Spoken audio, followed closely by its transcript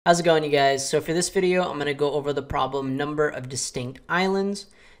How's it going, you guys? So for this video, I'm going to go over the problem number of distinct islands.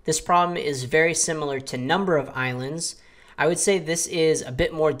 This problem is very similar to number of islands. I would say this is a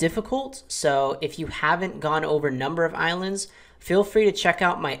bit more difficult. So if you haven't gone over number of islands, feel free to check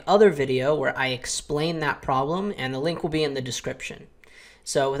out my other video where I explain that problem, and the link will be in the description.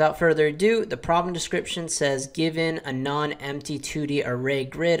 So without further ado, the problem description says, given a non-empty 2D array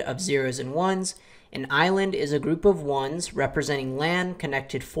grid of zeros and ones, an island is a group of ones representing land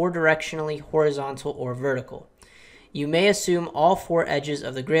connected four-directionally, horizontal or vertical. You may assume all four edges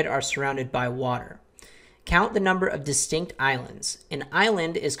of the grid are surrounded by water. Count the number of distinct islands. An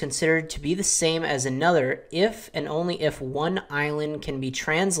island is considered to be the same as another if and only if one island can be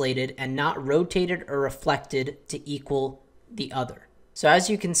translated and not rotated or reflected to equal the other. So as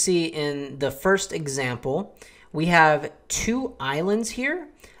you can see in the first example, we have two islands here,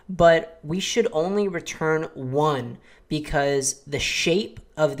 but we should only return one because the shape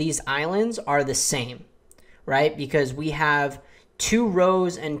of these islands are the same, right? Because we have two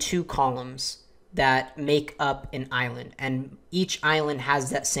rows and two columns that make up an island, and each island has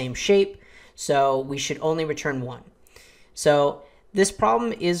that same shape, so we should only return one. So this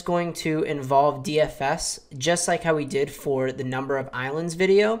problem is going to involve DFS, just like how we did for the number of islands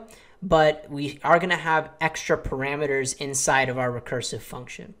video, but we are going to have extra parameters inside of our recursive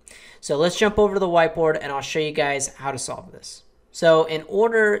function. So let's jump over to the whiteboard and I'll show you guys how to solve this. So in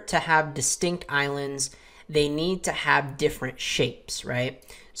order to have distinct islands, they need to have different shapes, right?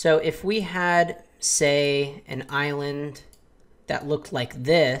 So if we had, say, an island that looked like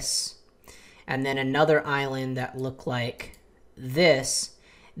this, and then another island that looked like this,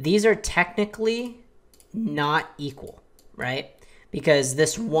 these are technically not equal, right? Because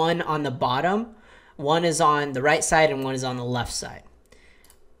this one on the bottom, one is on the right side and one is on the left side.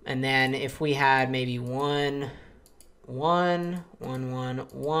 And then if we had maybe 1, 1, 1, 1,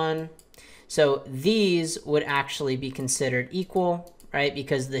 1, so these would actually be considered equal, right?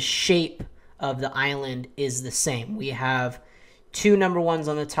 Because the shape of the island is the same. We have two number ones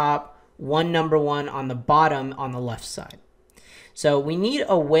on the top, one number one on the bottom on the left side. So we need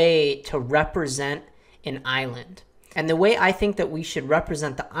a way to represent an island. And the way I think that we should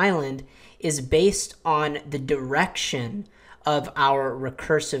represent the island is based on the direction of our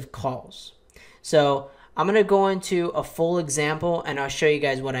recursive calls. So I'm going to go into a full example and I'll show you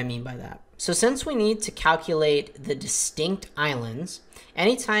guys what I mean by that. So since we need to calculate the distinct islands,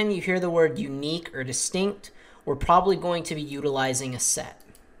 anytime you hear the word unique or distinct, we're probably going to be utilizing a set.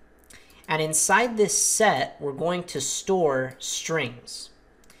 And inside this set, we're going to store strings.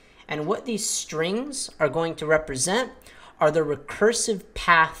 And what these strings are going to represent are the recursive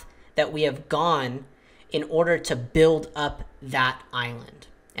path that we have gone in order to build up that island.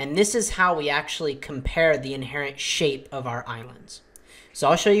 And this is how we actually compare the inherent shape of our islands. So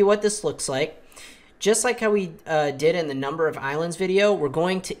I'll show you what this looks like. Just like how we did in the number of islands video, we're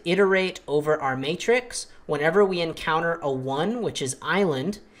going to iterate over our matrix. Whenever we encounter a 1, which is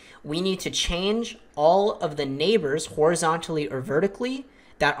island, we need to change all of the neighbors horizontally or vertically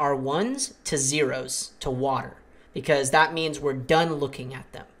that are ones to zeros, to water, because that means we're done looking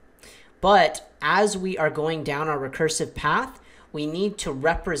at them. But as we are going down our recursive path, we need to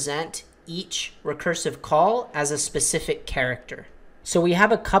represent each recursive call as a specific character. So we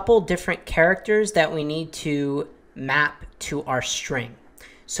have a couple different characters that we need to map to our string.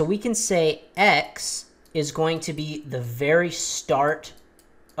 So we can say X is going to be the very start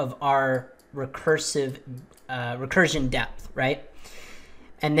of our recursion depth, right?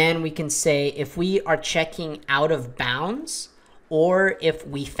 And then we can say if we are checking out of bounds or if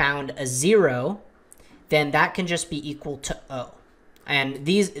we found a 0, then that can just be equal to O. And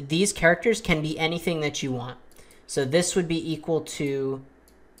these characters can be anything that you want. So this would be equal to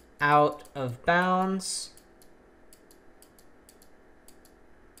out of bounds,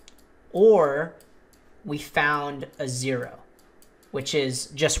 or we found a 0, which is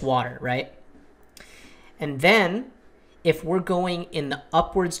just water, right? And then if we're going in the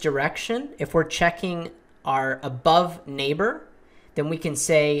upwards direction, if we're checking our above neighbor, then we can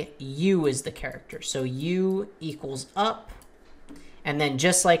say U is the character. So U equals up. And then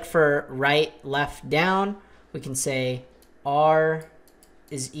just like for right, left, down, we can say R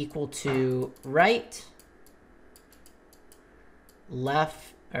is equal to right,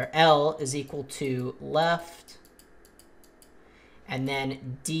 left, or L is equal to left, and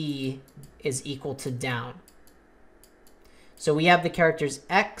then D is equal to down. So we have the characters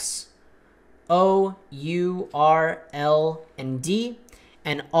X, O, U, R, L, and D,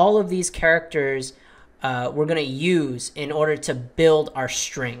 and all of these characters we're going to use in order to build our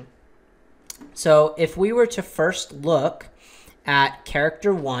string. So if we were to first look at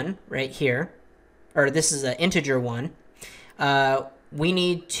character 1 right here, or this is an integer 1, we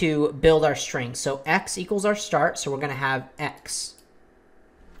need to build our string. So x equals our start, so we're going to have x.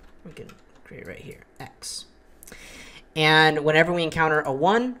 We can create right here, x. And whenever we encounter a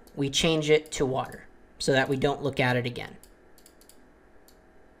 1, we change it to water so that we don't look at it again.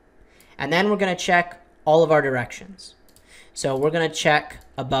 And then we're going to check all of our directions. So we're going to check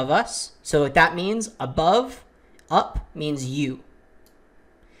above us. So what that means, above, up means you.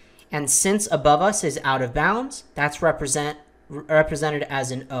 And since above us is out of bounds, that's represented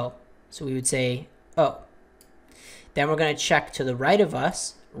as an O. So we would say O. Then we're going to check to the right of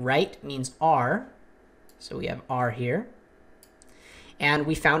us. Right means R. So we have R here. And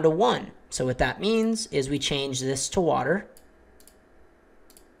we found a 1. So what that means is we change this to water.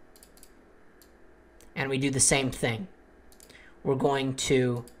 And we do the same thing. We're going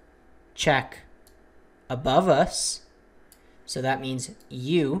to check above us. So that means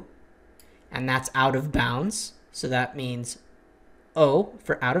U. And that's out of bounds. So that means O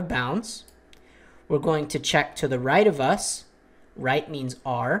for out of bounds. We're going to check to the right of us. Right means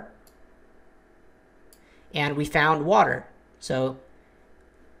R. And we found water. So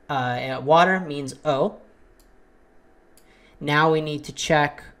water means O. Now we need to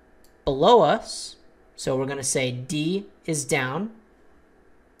check below us. So we're going to say D is down.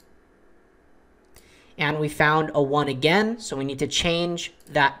 And we found a 1 again, so we need to change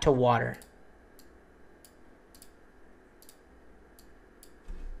that to water.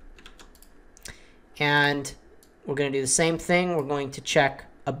 And we're going to do the same thing. We're going to check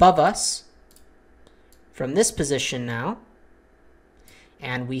above us from this position now.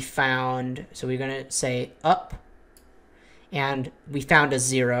 And we found, so we're going to say up. And we found a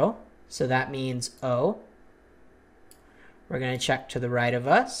 0. So that means O. We're going to check to the right of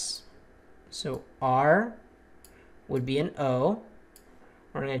us. So R would be an O.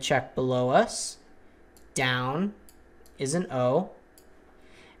 We're going to check below us. Down is an O.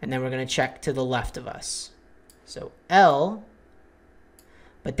 And then we're going to check to the left of us. So L.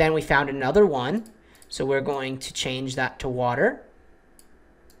 But then we found another 1. So we're going to change that to water.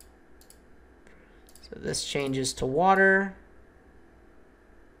 So this changes to water.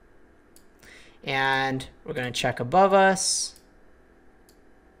 And we're going to check above us.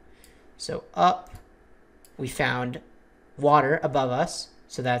 So up, we found water above us.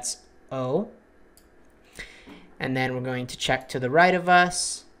 So that's O. And then we're going to check to the right of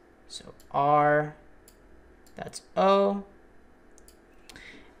us. So R, that's O.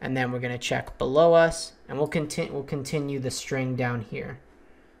 And then we're going to check below us. And we'll continue the string down here.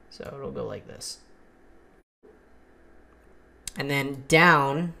 So it'll go like this. And then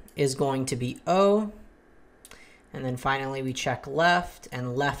down is going to be O. And then finally we check left,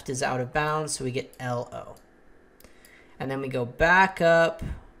 and left is out of bounds, so we get LO. And then we go back up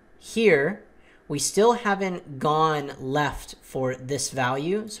here. We still haven't gone left for this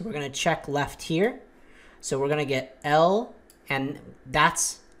value, so we're going to check left here. So we're going to get L, and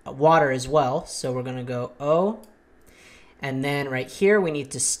that's water as well, so we're going to go O. And then right here we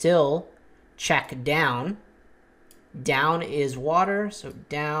need to still check down. Down is water, so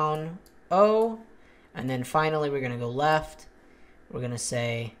down O. And then finally we're going to go left. We're going to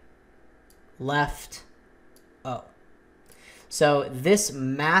say left O. So this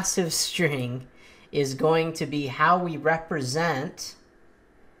massive string is going to be how we represent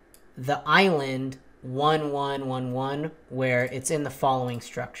the island 1, 1, 1, 1, where it's in the following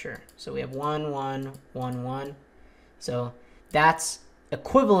structure. So we have 1, 1, 1, 1. So that's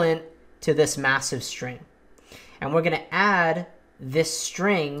equivalent to this massive string. And we're going to add this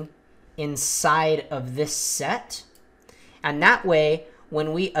string inside of this set. And that way,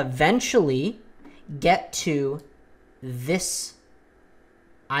 when we eventually get to this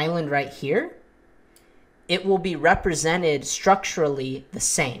island right here, it will be represented structurally the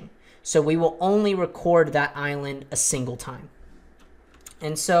same. So we will only record that island a single time.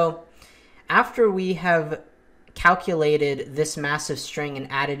 And so after we have calculated this massive string and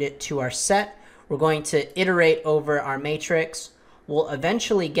added it to our set, we're going to iterate over our matrix. We'll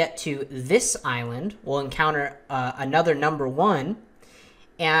eventually get to this island. We'll encounter another number 1,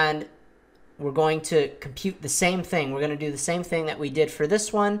 and we're going to compute the same thing. We're going to do the same thing that we did for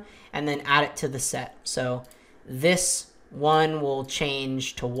this one and then add it to the set. So this 1 will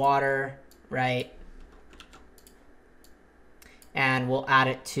change to water, right? And we'll add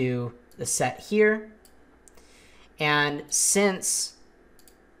it to the set here. And since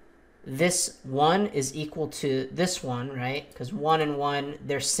this 1 is equal to this one, right? Because 1 and 1,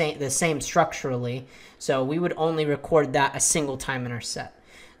 they're the same structurally. So we would only record that a single time in our set.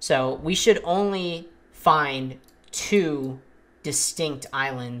 So we should only find 2 distinct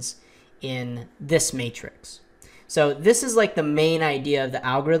islands in this matrix. So this is like the main idea of the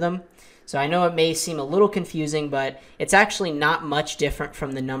algorithm. So I know it may seem a little confusing, but it's actually not much different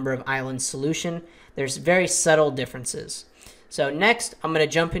from the number of islands solution. There's very subtle differences. So next, I'm going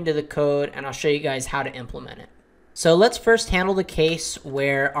to jump into the code and I'll show you guys how to implement it. So let's first handle the case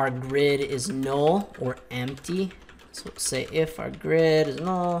where our grid is null or empty. So let's say if our grid is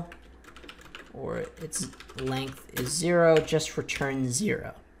null or its length is 0, just return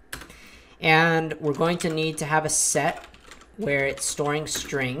 0. And we're going to need to have a set where it's storing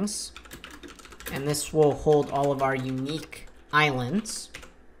strings. And this will hold all of our unique islands.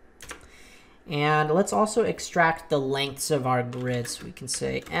 And let's also extract the lengths of our grid. So we can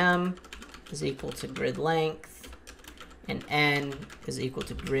say m is equal to grid length, and n is equal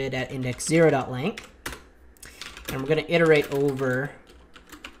to grid at index 0.length. And we're going to iterate over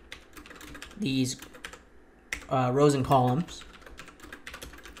these rows and columns.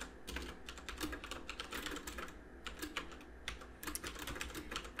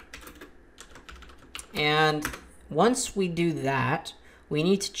 And once we do that, we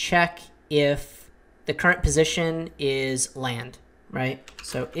need to check if the current position is land, right?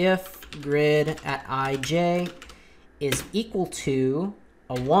 So if grid at ij is equal to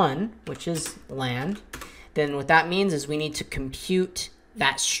a 1, which is land, then what that means is we need to compute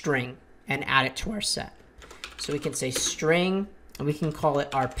that string and add it to our set. So we can say string, and we can call it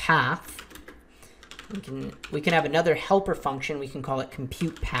our path. We can have another helper function. We can call it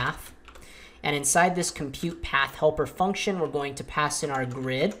compute path. And inside this compute path helper function, we're going to pass in our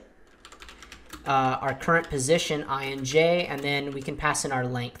grid, our current position, I and j, and then we can pass in our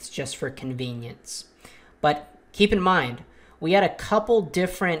lengths just for convenience. But keep in mind, we had a couple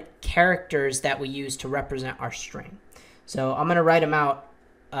different characters that we use to represent our string. So I'm going to write them out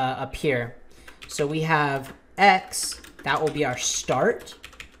up here. So we have x, that will be our start.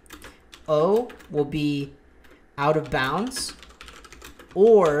 O will be out of bounds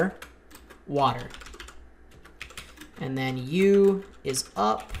or water. And then U is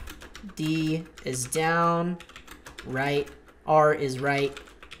up, D is down, right, R is right,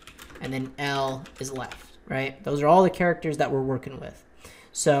 and then L is left, right? Those are all the characters that we're working with.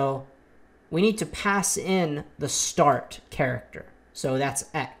 So we need to pass in the start character. So that's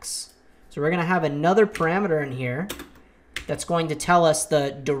X. So we're going to have another parameter in here that's going to tell us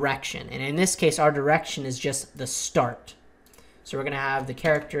the direction. And in this case, our direction is just the start. So we're going to have the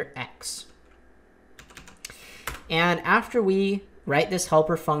character X. And after we write this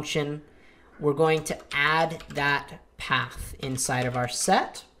helper function, we're going to add that path inside of our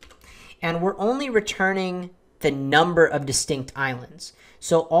set. And we're only returning the number of distinct islands.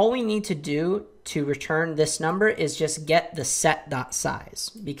 So all we need to do to return this number is just get the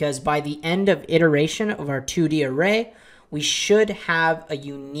set.size. Because by the end of iteration of our 2D array, we should have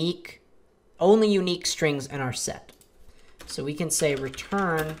a only unique strings in our set. So we can say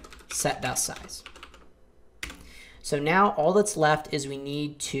return set.size. So now all that's left is we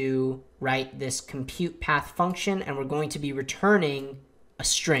need to write this compute path function, and we're going to be returning a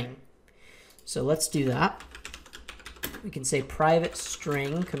string. So let's do that. We can say private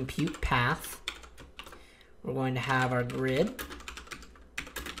string compute path. We're going to have our grid,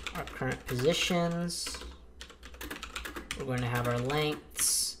 our current positions. We're going to have our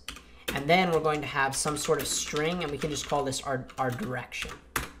lengths. And then we're going to have some sort of string, and we can just call this our direction.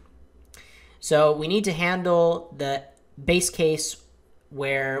 So we need to handle the base case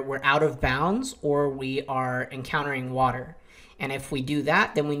where we're out of bounds or we are encountering water. And if we do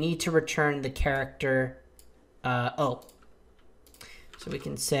that, then we need to return the character O. So we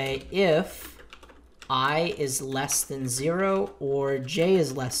can say if I is less than 0 or j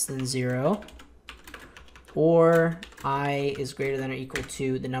is less than 0 or I is greater than or equal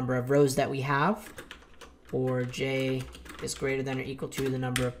to the number of rows that we have, or j is greater than or equal to the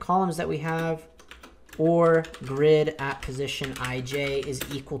number of columns that we have, or grid at position ij is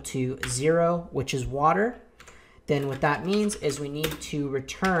equal to 0, which is water, then what that means is we need to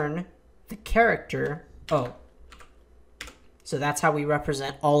return the character O. So that's how we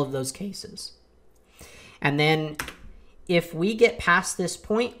represent all of those cases. And then if we get past this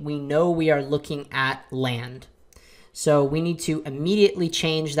point, we know we are looking at land. So we need to immediately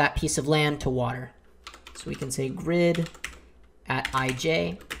change that piece of land to water. So we can say grid at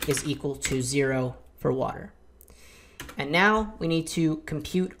ij is equal to 0 for water. And now we need to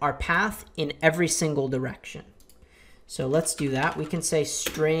compute our path in every single direction. So let's do that. We can say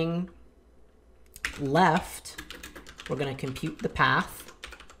string left. We're going to compute the path.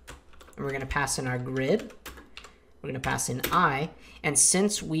 And we're going to pass in our grid. We're going to pass in I. And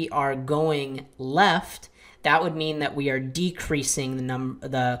since we are going left, that would mean that we are decreasing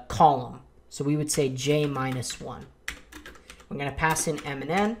the column. So we would say j minus 1. We're going to pass in m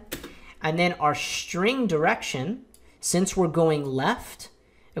and n. And then our string direction, since we're going left,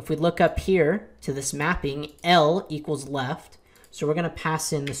 if we look up here to this mapping, L equals left. So we're going to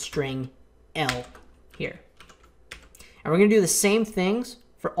pass in the string L here. And we're going to do the same things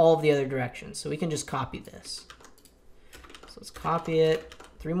for all of the other directions. So we can just copy this. So let's copy it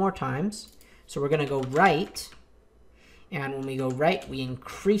 3 more times. So we're going to go right. And when we go right, we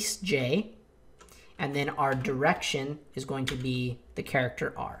increase J. And then our direction is going to be the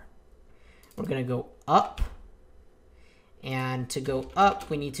character R. We're going to go up. And to go up,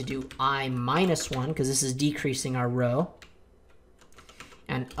 we need to do I minus 1, because this is decreasing our row.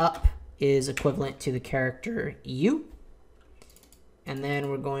 And up is equivalent to the character U. And then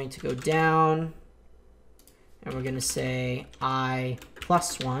we're going to go down, and we're going to say I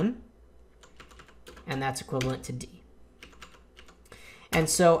plus 1, and that's equivalent to D. And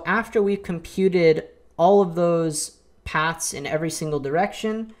so after we've computed all of those paths in every single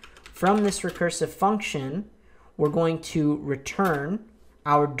direction, from this recursive function, we're going to return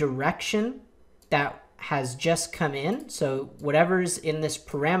our direction that has just come in. So whatever's in this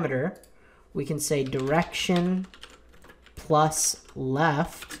parameter, we can say direction plus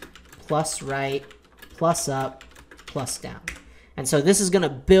left plus right plus up plus down. And so this is going to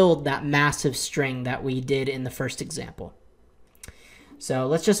build that massive string that we did in the first example. So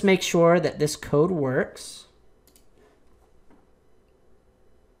let's just make sure that this code works.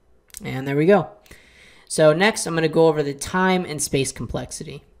 And there we go. So next, I'm going to go over the time and space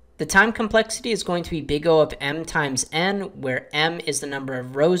complexity. The time complexity is going to be big O of m times n, where m is the number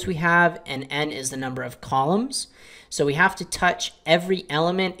of rows we have and n is the number of columns. So we have to touch every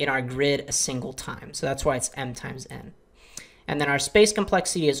element in our grid a single time. So that's why it's m times n. And then our space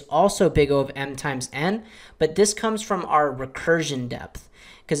complexity is also big O of m times n, but this comes from our recursion depth.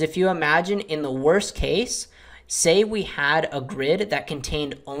 Because if you imagine in the worst case, say we had a grid that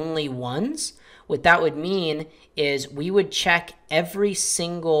contained only ones, what that would mean is we would check every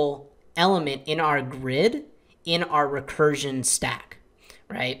single element in our grid in our recursion stack,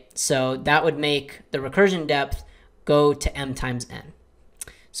 right? So that would make the recursion depth go to m times n.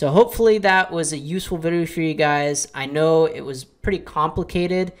 So hopefully that was a useful video for you guys. I know it was pretty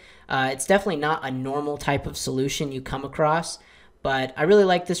complicated. It's definitely not a normal type of solution you come across, but I really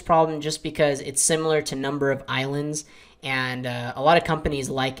like this problem just because it's similar to number of islands, and a lot of companies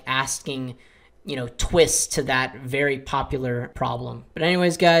like asking twists to that very popular problem. But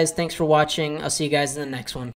anyways, guys, thanks for watching. I'll see you guys in the next one.